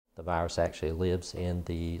The virus actually lives in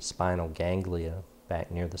the spinal ganglia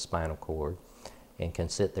back near the spinal cord and can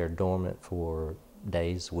sit there dormant for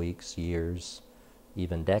days, weeks, years,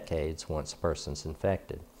 even decades once a person's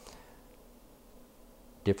infected.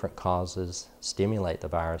 Different causes stimulate the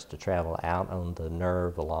virus to travel out on the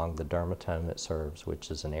nerve along the dermatome it serves,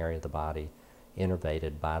 which is an area of the body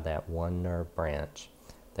innervated by that one nerve branch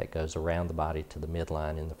that goes around the body to the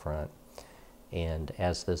midline in the front. And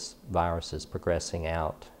as this virus is progressing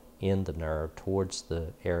out in the nerve towards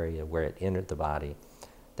the area where it entered the body,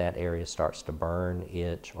 that area starts to burn,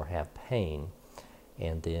 itch, or have pain.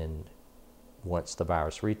 And then once the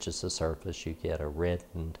virus reaches the surface, you get a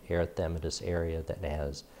reddened erythematous area that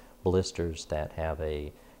has blisters that have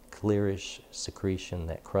a clearish secretion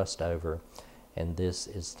that crust over. And this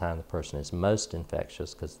is the time the person is most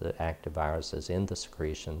infectious because the active virus is in the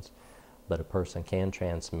secretions. But a person can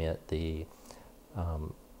transmit the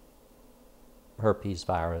herpes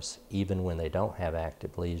virus even when they don't have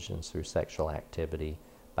active lesions through sexual activity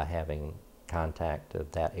by having contact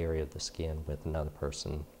of that area of the skin with another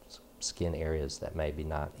person's skin areas that may be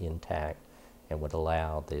not intact and would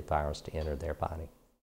allow the virus to enter their body.